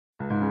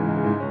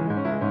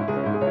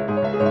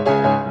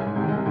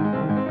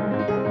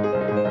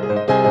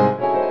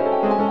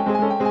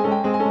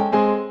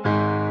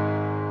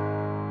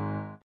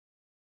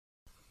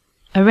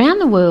Around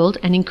the world,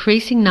 an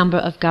increasing number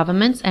of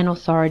governments and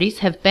authorities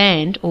have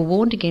banned or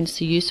warned against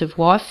the use of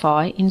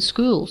Wi-Fi in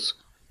schools.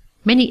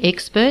 Many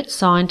experts,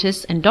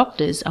 scientists and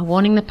doctors are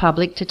warning the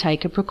public to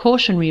take a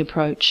precautionary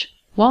approach.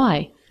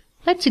 Why?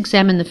 Let's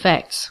examine the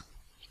facts.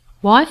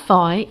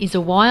 Wi-Fi is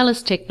a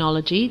wireless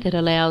technology that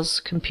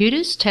allows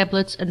computers,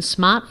 tablets and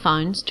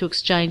smartphones to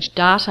exchange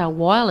data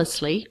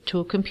wirelessly to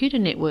a computer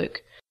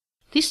network.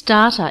 This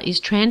data is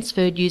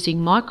transferred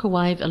using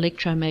microwave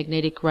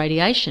electromagnetic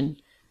radiation.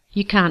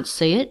 You can't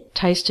see it,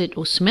 taste it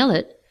or smell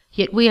it,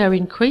 yet we are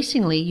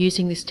increasingly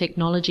using this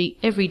technology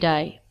every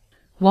day.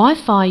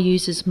 Wi-Fi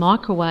uses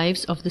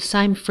microwaves of the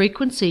same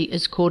frequency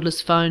as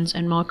cordless phones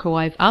and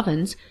microwave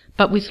ovens,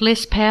 but with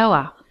less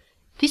power.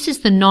 This is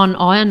the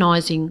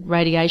non-ionising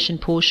radiation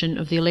portion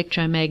of the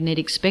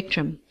electromagnetic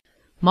spectrum.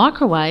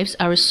 Microwaves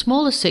are a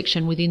smaller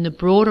section within the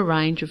broader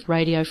range of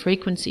radio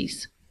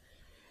frequencies.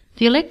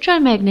 The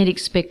electromagnetic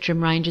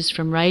spectrum ranges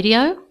from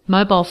radio,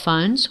 mobile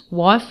phones,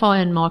 Wi-Fi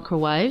and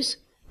microwaves,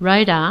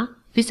 radar,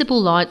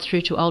 visible light through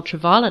to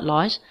ultraviolet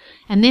light,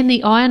 and then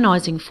the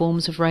ionising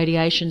forms of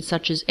radiation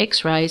such as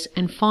X-rays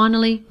and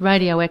finally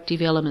radioactive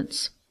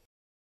elements.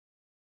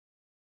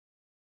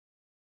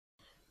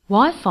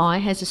 Wi-Fi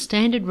has a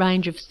standard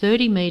range of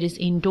 30 metres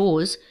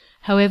indoors,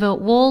 however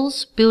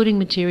walls, building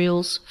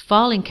materials,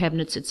 filing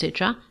cabinets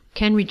etc.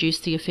 can reduce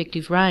the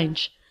effective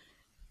range.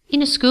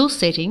 In a school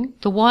setting,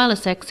 the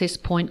wireless access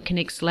point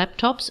connects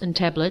laptops and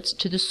tablets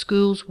to the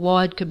school's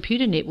wired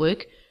computer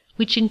network,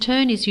 which in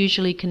turn is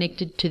usually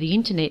connected to the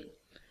internet.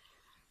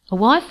 A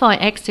Wi-Fi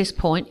access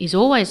point is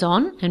always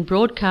on and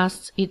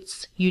broadcasts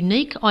its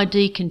unique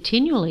ID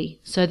continually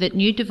so that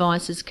new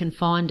devices can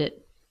find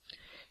it.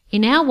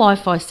 In our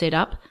Wi-Fi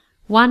setup,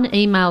 one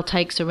email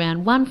takes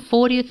around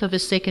 1/40th of a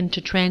second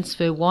to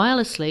transfer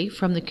wirelessly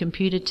from the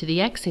computer to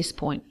the access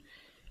point.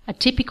 A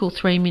typical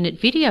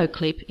 3-minute video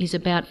clip is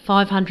about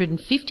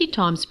 550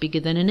 times bigger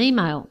than an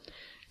email.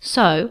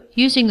 So,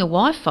 using the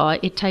Wi-Fi,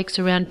 it takes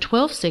around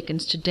 12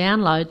 seconds to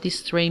download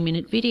this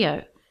 3-minute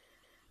video.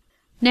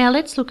 Now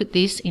let's look at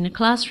this in a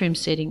classroom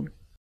setting.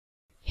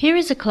 Here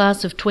is a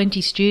class of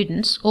 20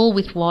 students, all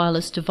with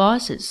wireless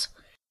devices.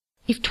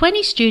 If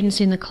 20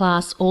 students in the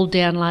class all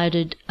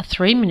downloaded a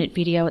 3-minute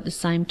video at the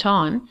same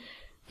time,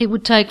 it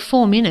would take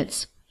 4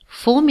 minutes.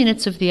 4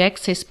 minutes of the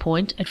access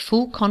point at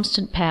full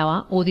constant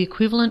power, or the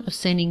equivalent of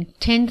sending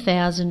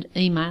 10,000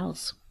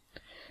 emails.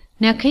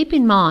 Now keep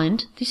in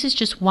mind, this is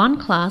just one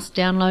class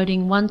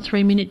downloading one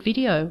 3-minute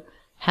video.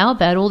 How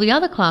about all the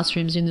other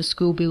classrooms in the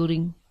school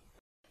building?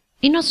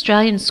 In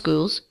Australian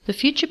schools, the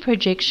future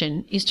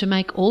projection is to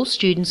make all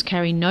students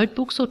carry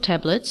notebooks or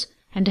tablets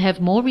and to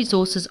have more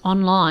resources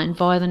online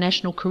via the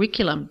national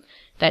curriculum.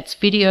 That's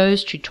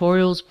videos,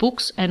 tutorials,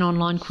 books and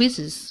online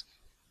quizzes.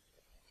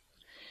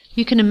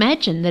 You can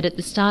imagine that at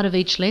the start of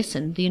each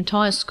lesson, the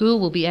entire school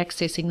will be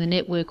accessing the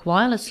network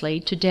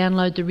wirelessly to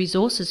download the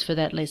resources for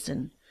that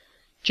lesson.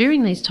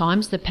 During these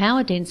times, the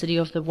power density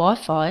of the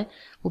Wi-Fi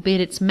will be at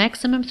its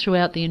maximum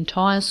throughout the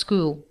entire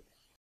school.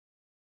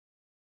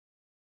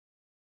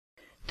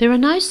 There are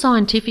no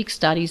scientific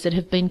studies that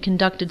have been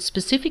conducted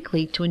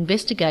specifically to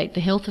investigate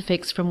the health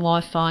effects from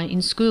Wi-Fi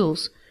in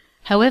schools.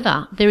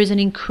 However, there is an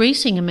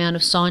increasing amount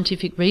of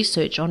scientific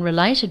research on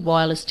related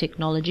wireless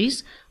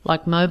technologies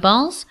like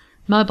mobiles,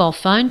 mobile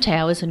phone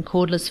towers and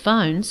cordless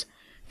phones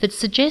that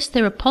suggest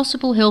there are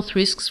possible health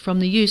risks from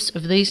the use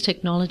of these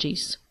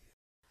technologies.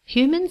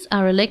 Humans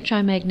are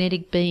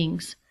electromagnetic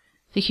beings.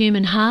 The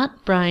human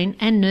heart, brain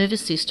and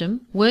nervous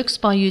system works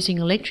by using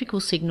electrical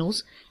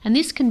signals, and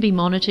this can be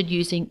monitored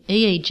using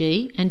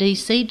EEG and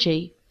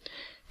ECG.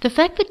 The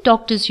fact that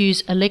doctors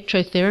use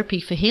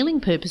electrotherapy for healing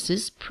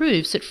purposes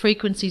proves that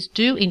frequencies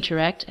do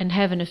interact and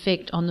have an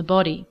effect on the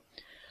body.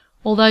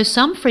 Although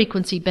some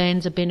frequency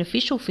bands are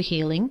beneficial for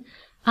healing,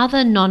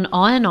 other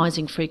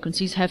non-ionising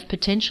frequencies have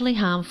potentially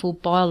harmful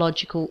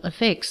biological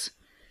effects.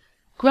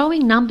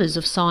 Growing numbers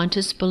of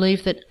scientists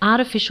believe that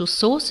artificial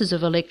sources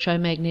of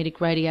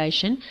electromagnetic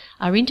radiation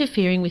are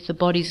interfering with the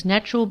body's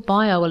natural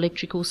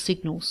bioelectrical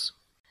signals.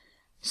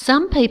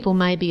 Some people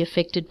may be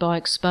affected by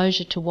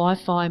exposure to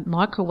Wi-Fi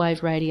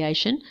microwave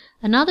radiation,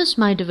 and others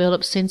may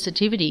develop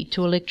sensitivity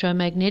to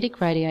electromagnetic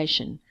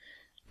radiation.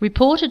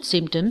 Reported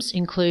symptoms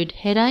include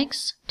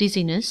headaches,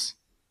 dizziness,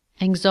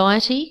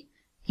 anxiety,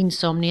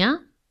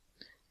 insomnia,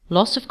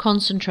 loss of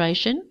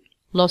concentration,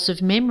 loss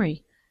of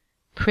memory,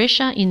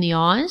 pressure in the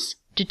eyes,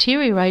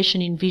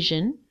 deterioration in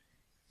vision,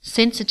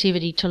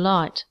 sensitivity to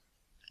light,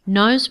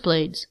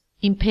 nosebleeds,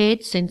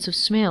 impaired sense of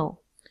smell,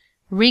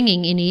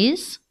 ringing in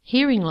ears,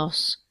 hearing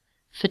loss,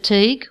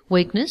 fatigue,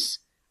 weakness,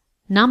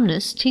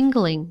 numbness,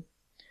 tingling,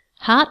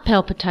 heart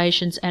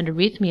palpitations and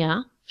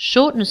arrhythmia,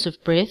 shortness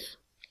of breath,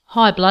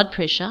 high blood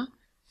pressure,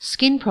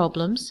 skin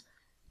problems,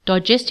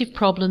 digestive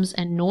problems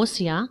and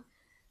nausea,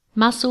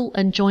 muscle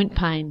and joint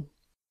pain.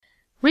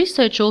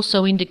 Research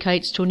also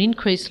indicates to an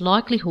increased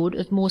likelihood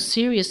of more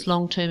serious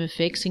long-term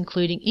effects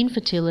including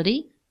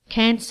infertility,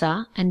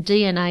 cancer and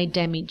DNA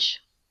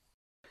damage.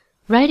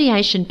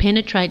 Radiation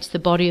penetrates the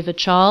body of a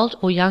child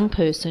or young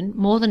person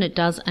more than it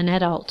does an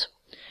adult.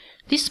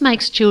 This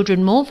makes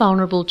children more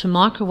vulnerable to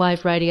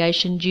microwave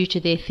radiation due to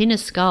their thinner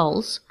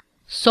skulls,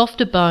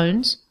 softer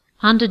bones,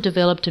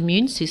 underdeveloped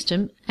immune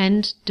system,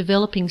 and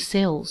developing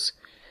cells.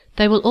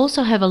 They will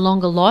also have a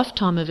longer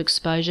lifetime of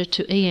exposure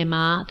to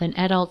EMR than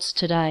adults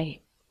today.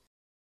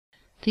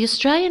 The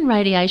Australian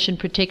Radiation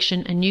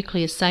Protection and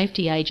Nuclear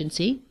Safety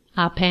Agency,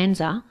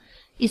 ARPANSA,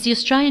 is the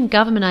Australian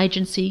government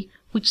agency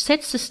which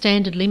sets the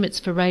standard limits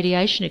for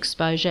radiation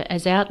exposure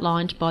as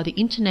outlined by the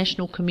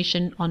International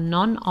Commission on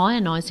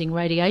Non-Ionising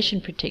Radiation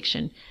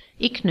Protection,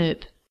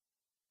 ICNIRP.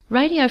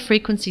 Radio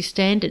frequency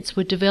standards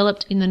were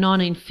developed in the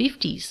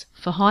 1950s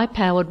for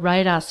high-powered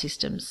radar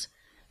systems.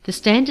 The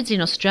standards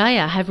in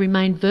Australia have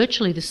remained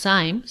virtually the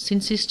same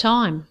since this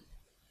time.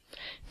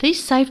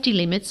 These safety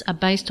limits are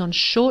based on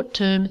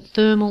short-term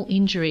thermal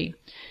injury.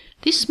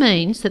 This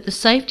means that the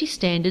safety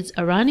standards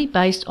are only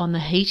based on the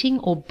heating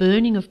or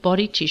burning of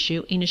body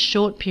tissue in a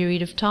short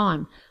period of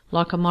time,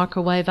 like a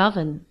microwave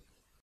oven.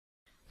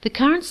 The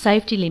current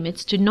safety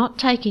limits do not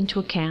take into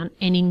account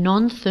any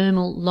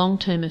non-thermal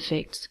long-term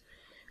effects.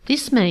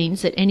 This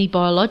means that any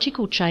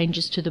biological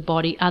changes to the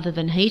body other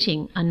than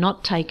heating are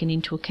not taken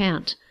into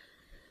account.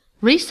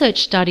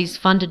 Research studies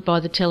funded by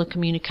the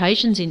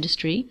telecommunications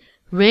industry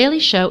rarely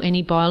show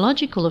any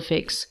biological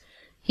effects.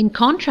 In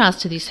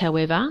contrast to this,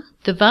 however,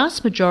 the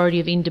vast majority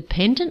of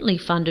independently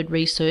funded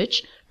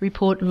research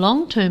report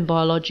long-term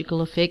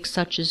biological effects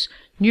such as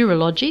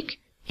neurologic,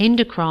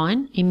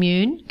 endocrine,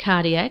 immune,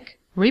 cardiac,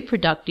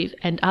 reproductive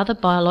and other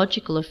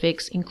biological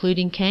effects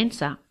including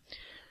cancer.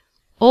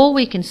 All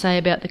we can say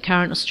about the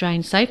current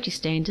Australian safety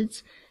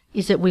standards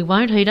is that we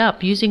won't heat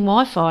up using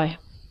Wi-Fi.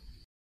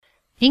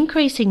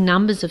 Increasing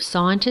numbers of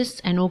scientists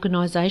and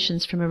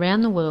organisations from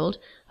around the world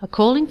are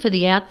calling for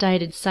the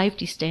outdated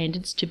safety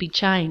standards to be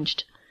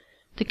changed.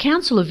 The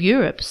Council of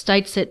Europe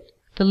states that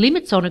the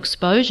limits on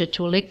exposure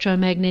to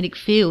electromagnetic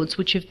fields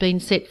which have been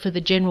set for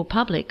the general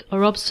public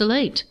are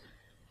obsolete.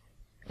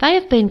 They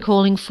have been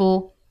calling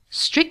for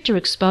stricter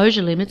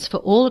exposure limits for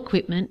all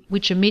equipment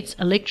which emits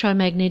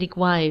electromagnetic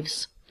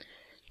waves.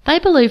 They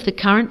believe the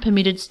current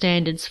permitted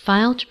standards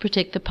fail to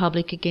protect the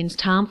public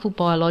against harmful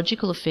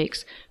biological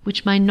effects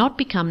which may not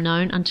become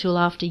known until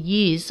after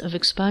years of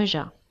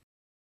exposure.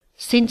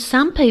 Since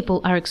some people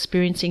are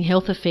experiencing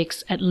health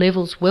effects at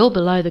levels well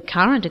below the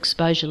current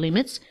exposure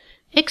limits,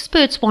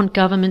 experts want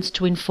governments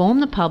to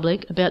inform the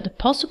public about the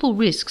possible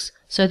risks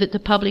so that the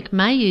public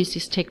may use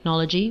this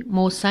technology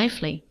more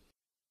safely.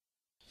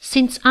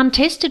 Since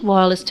untested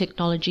wireless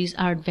technologies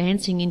are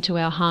advancing into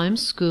our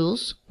homes,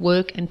 schools,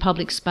 work and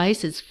public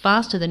spaces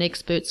faster than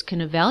experts can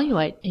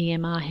evaluate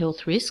EMR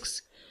health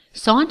risks,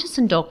 scientists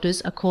and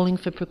doctors are calling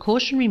for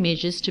precautionary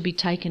measures to be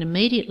taken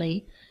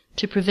immediately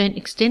to prevent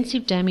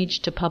extensive damage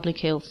to public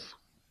health.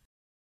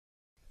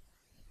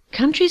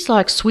 Countries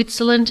like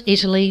Switzerland,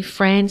 Italy,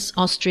 France,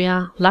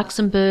 Austria,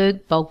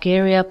 Luxembourg,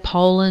 Bulgaria,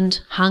 Poland,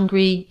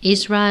 Hungary,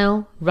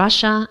 Israel,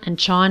 Russia and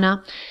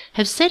China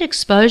have set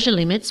exposure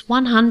limits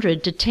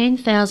 100 to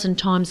 10,000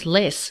 times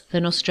less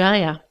than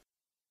Australia.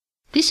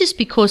 This is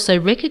because they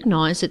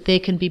recognise that there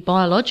can be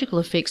biological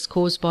effects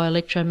caused by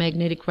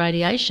electromagnetic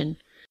radiation.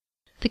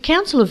 The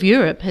Council of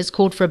Europe has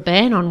called for a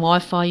ban on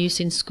Wi-Fi use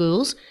in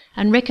schools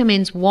and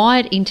recommends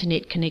wired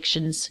internet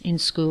connections in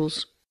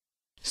schools.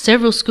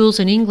 Several schools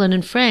in England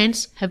and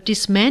France have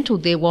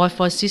dismantled their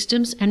Wi-Fi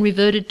systems and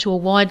reverted to a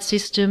wired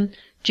system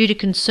due to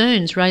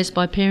concerns raised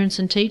by parents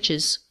and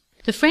teachers.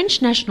 The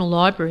French National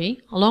Library,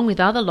 along with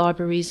other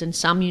libraries and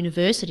some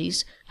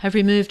universities, have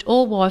removed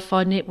all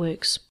Wi-Fi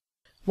networks.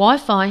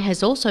 Wi-Fi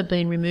has also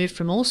been removed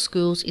from all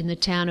schools in the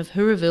town of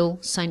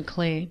Hurreville, St.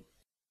 Clair.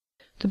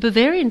 The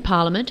Bavarian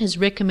Parliament has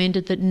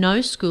recommended that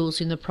no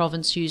schools in the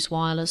province use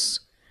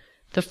wireless.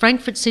 The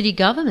Frankfurt city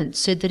government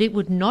said that it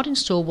would not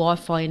install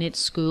Wi-Fi in its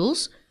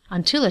schools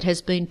until it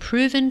has been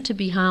proven to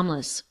be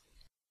harmless.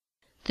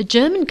 The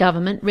German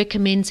government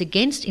recommends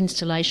against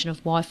installation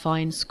of Wi-Fi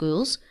in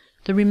schools,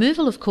 the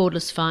removal of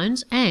cordless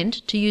phones and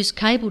to use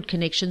cabled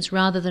connections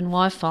rather than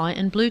Wi-Fi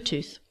and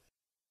Bluetooth.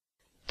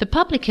 The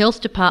Public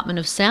Health Department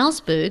of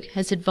Salzburg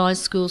has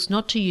advised schools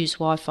not to use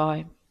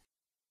Wi-Fi.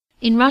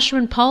 In Russia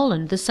and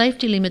Poland, the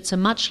safety limits are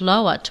much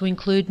lower to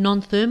include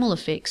non-thermal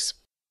effects.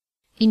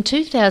 In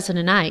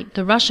 2008,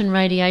 the Russian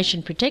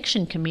Radiation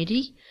Protection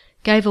Committee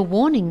gave a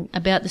warning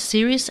about the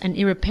serious and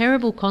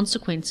irreparable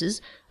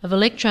consequences of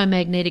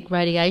electromagnetic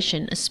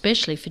radiation,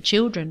 especially for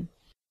children.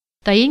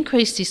 They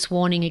increased this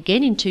warning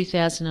again in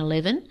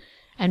 2011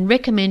 and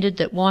recommended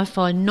that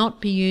Wi-Fi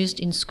not be used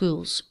in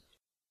schools.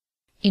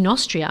 In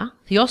Austria,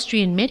 the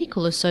Austrian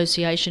Medical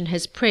Association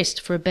has pressed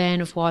for a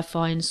ban of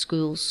Wi-Fi in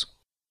schools.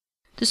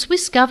 The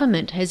Swiss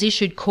government has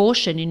issued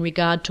caution in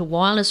regard to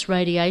wireless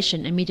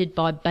radiation emitted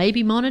by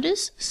baby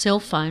monitors, cell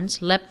phones,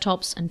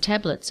 laptops and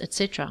tablets,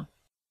 etc.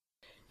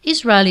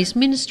 Israel's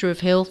Minister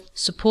of Health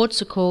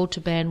supports a call to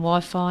ban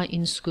Wi-Fi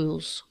in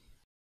schools.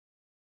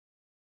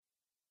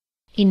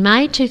 In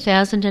May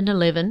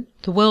 2011,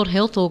 the World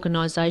Health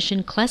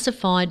Organization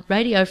classified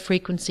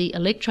radiofrequency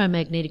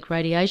electromagnetic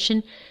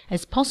radiation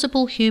as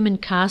possible human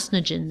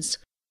carcinogens.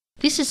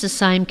 This is the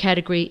same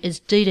category as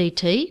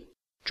DDT,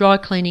 dry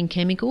cleaning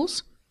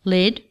chemicals,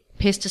 lead,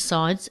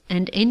 pesticides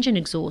and engine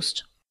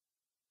exhaust.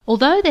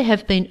 Although there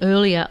have been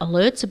earlier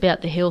alerts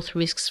about the health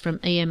risks from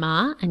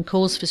EMR and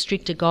calls for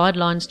stricter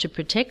guidelines to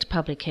protect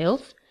public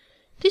health,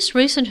 this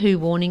recent WHO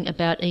warning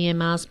about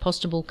EMR's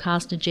possible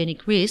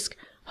carcinogenic risk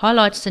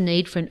highlights the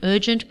need for an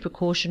urgent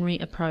precautionary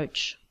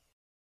approach.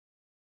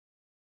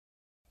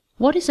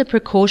 What is a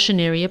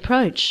precautionary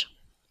approach?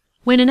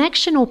 When an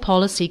action or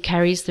policy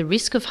carries the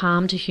risk of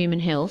harm to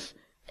human health,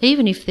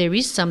 even if there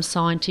is some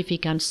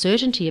scientific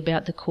uncertainty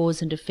about the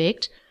cause and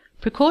effect,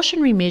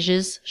 precautionary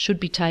measures should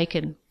be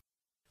taken.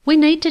 We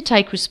need to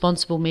take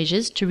responsible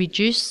measures to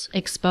reduce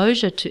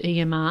exposure to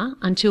EMR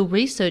until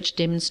research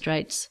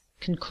demonstrates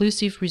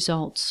conclusive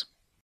results.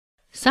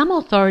 Some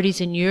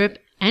authorities in Europe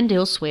and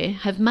elsewhere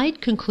have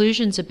made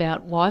conclusions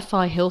about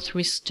Wi-Fi health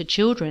risks to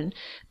children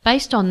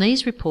based on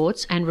these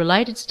reports and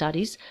related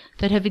studies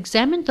that have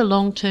examined the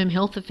long-term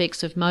health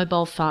effects of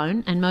mobile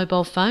phone and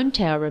mobile phone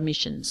tower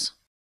emissions.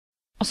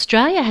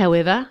 Australia,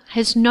 however,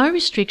 has no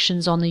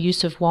restrictions on the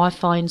use of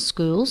Wi-Fi in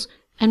schools,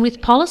 and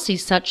with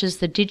policies such as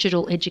the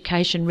Digital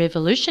Education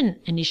Revolution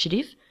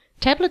initiative,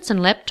 tablets and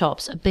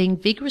laptops are being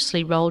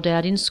vigorously rolled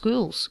out in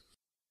schools.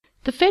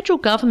 The federal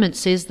government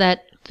says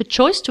that the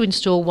choice to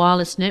install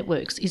wireless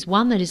networks is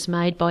one that is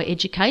made by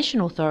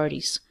education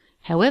authorities.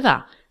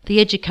 However, the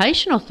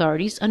education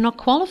authorities are not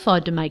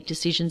qualified to make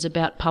decisions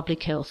about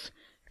public health.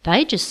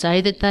 They just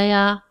say that they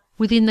are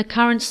within the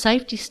current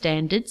safety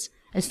standards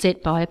as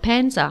set by a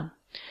PANZA.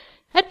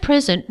 At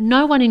present,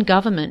 no one in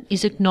government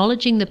is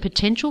acknowledging the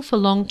potential for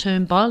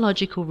long-term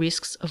biological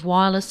risks of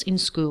wireless in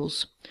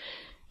schools.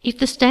 If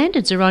the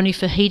standards are only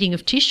for heating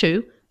of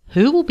tissue,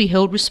 who will be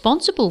held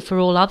responsible for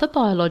all other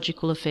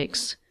biological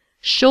effects?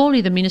 Surely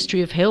the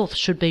Ministry of Health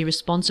should be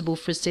responsible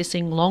for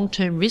assessing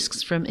long-term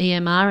risks from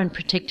EMR and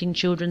protecting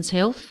children's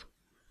health.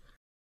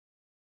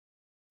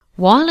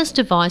 Wireless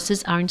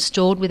devices are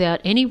installed without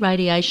any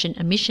radiation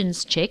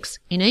emissions checks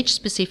in each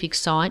specific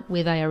site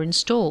where they are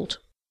installed.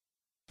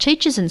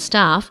 Teachers and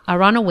staff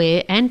are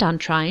unaware and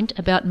untrained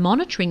about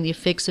monitoring the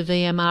effects of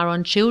EMR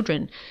on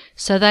children,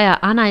 so they are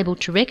unable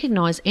to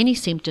recognise any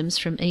symptoms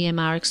from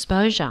EMR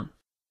exposure.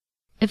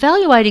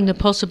 Evaluating the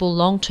possible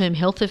long-term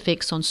health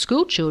effects on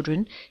school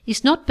children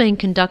is not being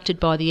conducted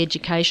by the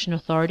education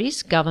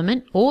authorities,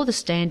 government or the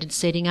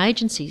standard-setting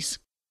agencies.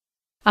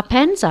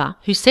 APANZA,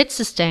 who sets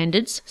the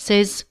standards,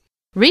 says,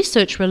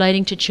 "Research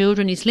relating to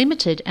children is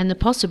limited and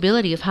the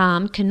possibility of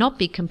harm cannot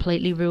be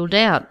completely ruled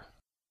out."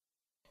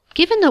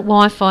 Given that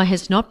Wi-Fi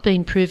has not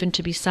been proven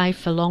to be safe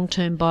for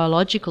long-term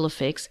biological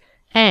effects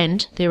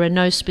and there are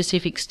no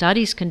specific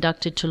studies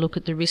conducted to look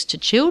at the risk to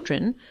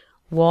children,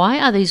 why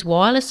are these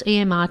wireless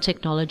EMR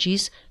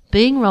technologies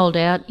being rolled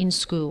out in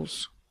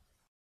schools?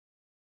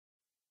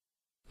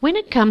 When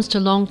it comes to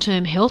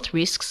long-term health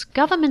risks,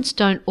 governments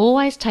don't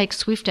always take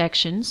swift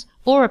actions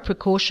or a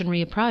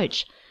precautionary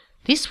approach.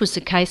 This was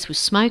the case with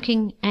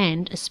smoking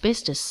and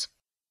asbestos.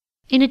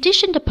 In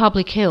addition to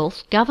public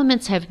health,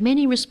 governments have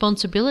many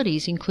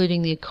responsibilities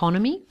including the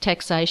economy,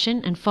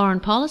 taxation and foreign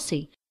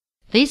policy.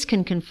 These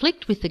can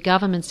conflict with the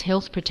government's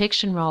health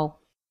protection role.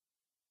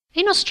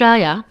 In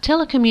Australia,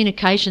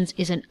 telecommunications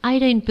is an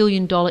 $18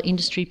 billion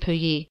industry per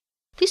year.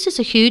 This is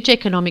a huge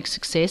economic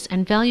success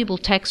and valuable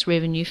tax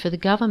revenue for the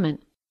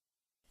government.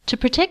 To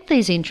protect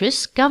these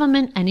interests,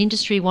 government and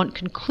industry want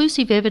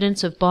conclusive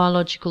evidence of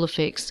biological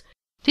effects.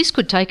 This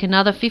could take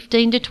another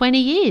 15 to 20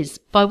 years,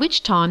 by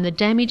which time the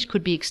damage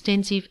could be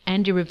extensive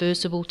and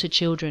irreversible to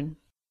children.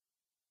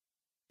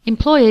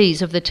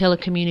 Employees of the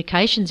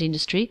telecommunications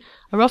industry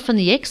are often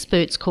the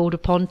experts called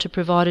upon to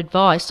provide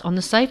advice on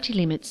the safety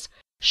limits.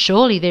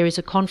 Surely there is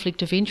a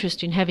conflict of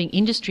interest in having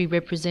industry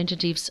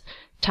representatives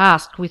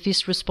tasked with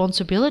this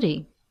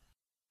responsibility.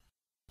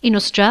 In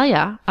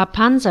Australia,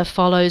 APANZA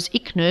follows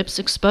ICNIRP's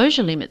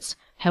exposure limits.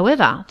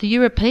 However, the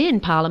European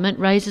Parliament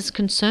raises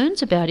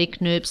concerns about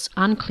ICNIRP's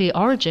unclear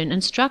origin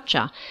and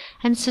structure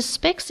and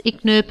suspects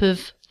ICNIRP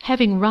of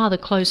having rather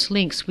close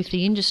links with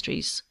the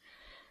industries.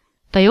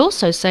 They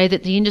also say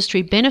that the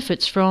industry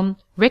benefits from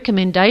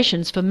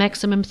recommendations for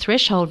maximum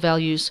threshold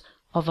values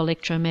of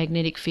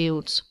electromagnetic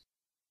fields.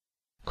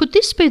 Could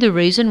this be the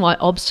reason why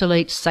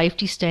obsolete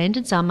safety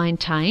standards are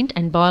maintained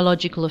and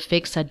biological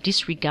effects are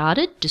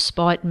disregarded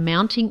despite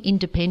mounting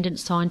independent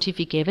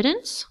scientific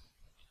evidence?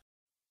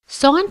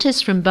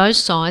 Scientists from both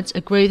sides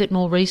agree that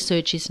more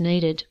research is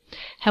needed.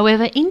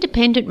 However,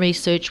 independent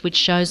research which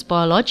shows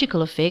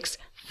biological effects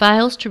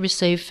fails to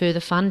receive further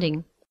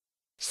funding.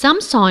 Some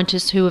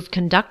scientists who have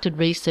conducted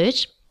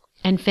research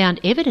and found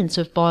evidence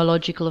of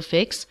biological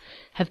effects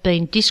have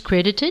been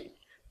discredited,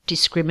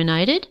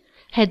 discriminated,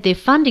 had their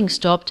funding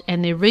stopped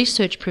and their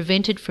research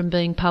prevented from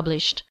being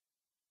published.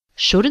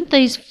 Shouldn't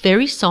these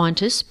very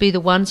scientists be the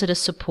ones that are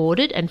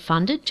supported and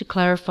funded to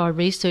clarify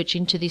research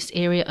into this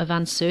area of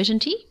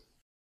uncertainty?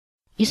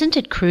 Isn't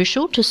it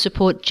crucial to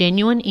support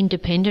genuine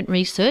independent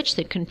research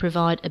that can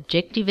provide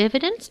objective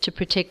evidence to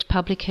protect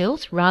public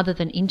health rather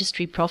than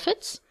industry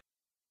profits?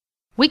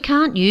 We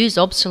can't use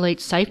obsolete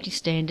safety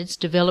standards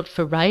developed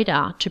for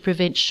radar to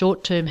prevent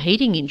short-term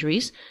heating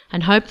injuries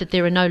and hope that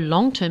there are no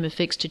long-term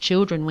effects to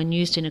children when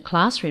used in a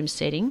classroom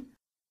setting.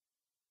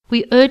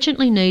 We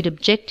urgently need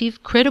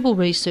objective, credible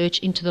research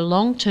into the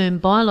long-term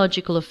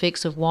biological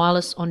effects of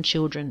wireless on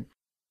children.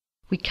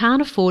 We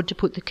can't afford to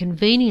put the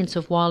convenience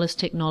of wireless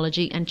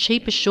technology and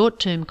cheaper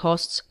short-term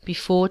costs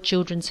before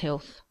children's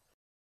health.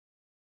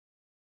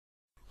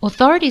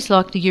 Authorities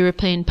like the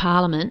European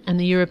Parliament and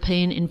the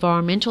European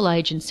Environmental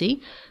Agency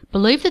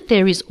believe that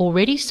there is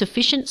already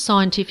sufficient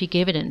scientific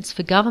evidence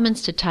for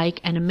governments to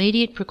take an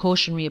immediate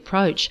precautionary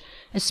approach,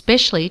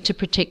 especially to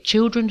protect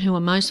children who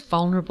are most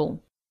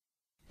vulnerable.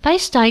 They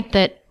state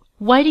that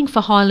waiting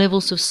for high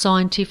levels of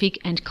scientific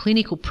and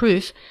clinical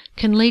proof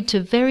can lead to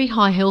very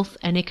high health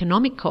and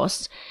economic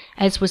costs,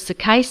 as was the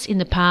case in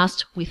the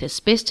past with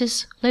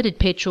asbestos, leaded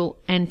petrol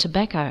and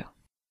tobacco.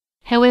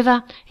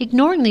 However,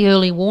 ignoring the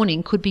early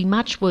warning could be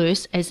much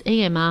worse, as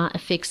EMR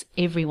affects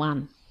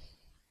everyone.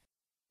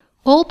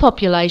 All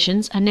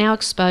populations are now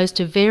exposed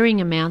to varying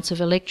amounts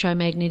of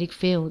electromagnetic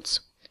fields.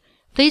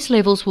 These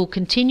levels will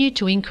continue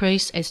to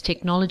increase as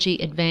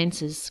technology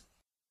advances.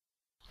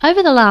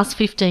 Over the last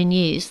 15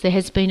 years, there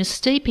has been a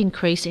steep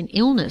increase in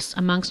illness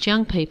amongst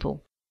young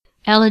people.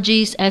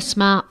 Allergies,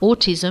 asthma,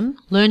 autism,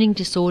 learning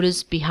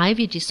disorders,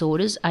 behaviour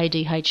disorders,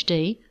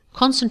 ADHD,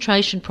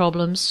 concentration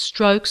problems,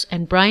 strokes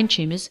and brain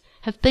tumours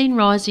have been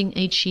rising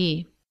each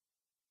year.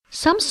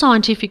 Some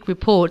scientific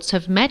reports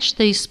have matched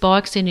these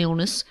spikes in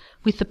illness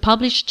with the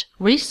published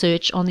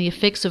research on the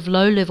effects of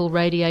low-level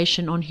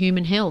radiation on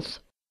human health.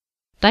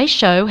 They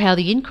show how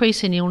the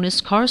increase in illness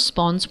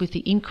corresponds with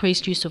the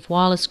increased use of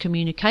wireless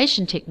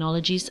communication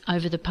technologies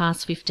over the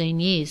past 15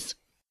 years.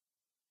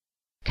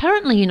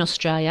 Currently in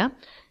Australia,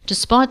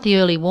 despite the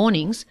early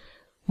warnings,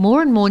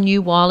 more and more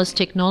new wireless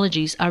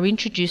technologies are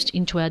introduced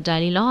into our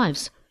daily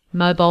lives.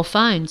 Mobile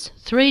phones,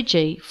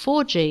 3G,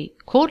 4G,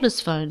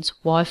 cordless phones,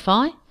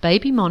 Wi-Fi,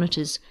 baby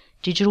monitors,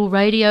 digital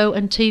radio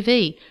and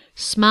TV,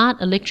 smart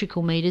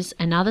electrical meters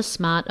and other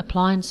smart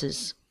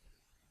appliances.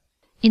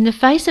 In the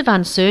face of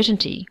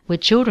uncertainty, where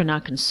children are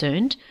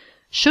concerned,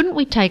 shouldn't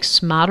we take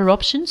smarter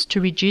options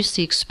to reduce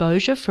the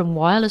exposure from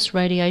wireless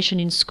radiation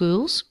in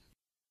schools?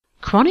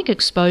 Chronic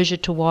exposure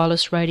to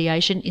wireless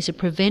radiation is a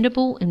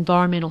preventable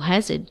environmental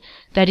hazard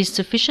that is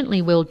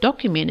sufficiently well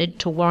documented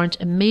to warrant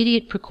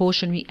immediate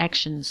precautionary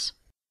actions.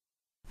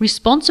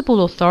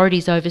 Responsible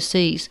authorities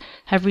overseas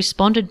have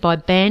responded by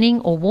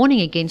banning or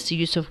warning against the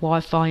use of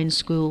Wi-Fi in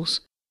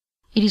schools.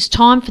 It is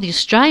time for the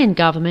Australian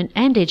Government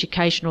and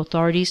education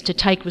authorities to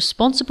take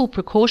responsible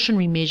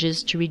precautionary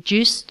measures to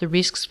reduce the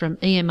risks from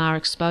EMR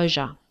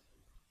exposure.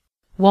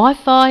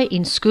 Wi-Fi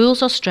in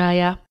Schools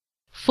Australia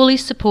fully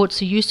supports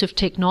the use of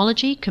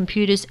technology,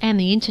 computers and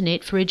the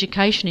internet for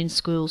education in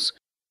schools.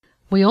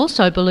 We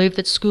also believe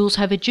that schools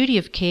have a duty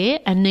of care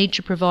and need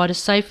to provide a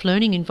safe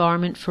learning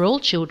environment for all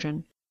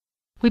children.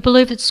 We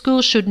believe that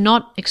schools should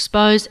not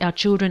expose our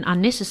children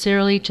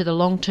unnecessarily to the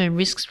long-term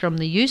risks from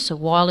the use of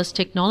wireless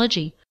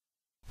technology.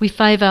 We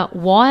favour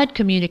wired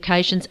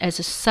communications as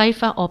a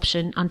safer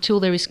option until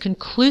there is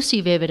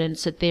conclusive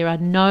evidence that there are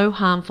no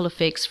harmful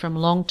effects from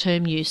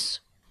long-term use.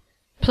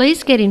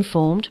 Please get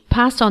informed,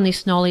 pass on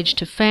this knowledge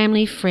to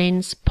family,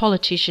 friends,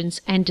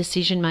 politicians and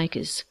decision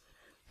makers.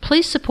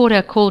 Please support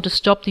our call to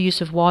stop the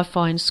use of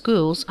Wi-Fi in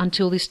schools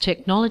until this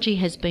technology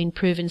has been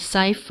proven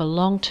safe for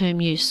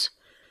long-term use.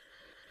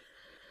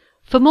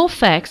 For more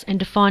facts and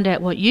to find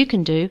out what you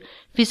can do,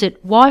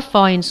 visit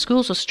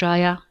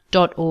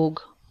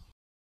wifiinschoolsaustralia.org.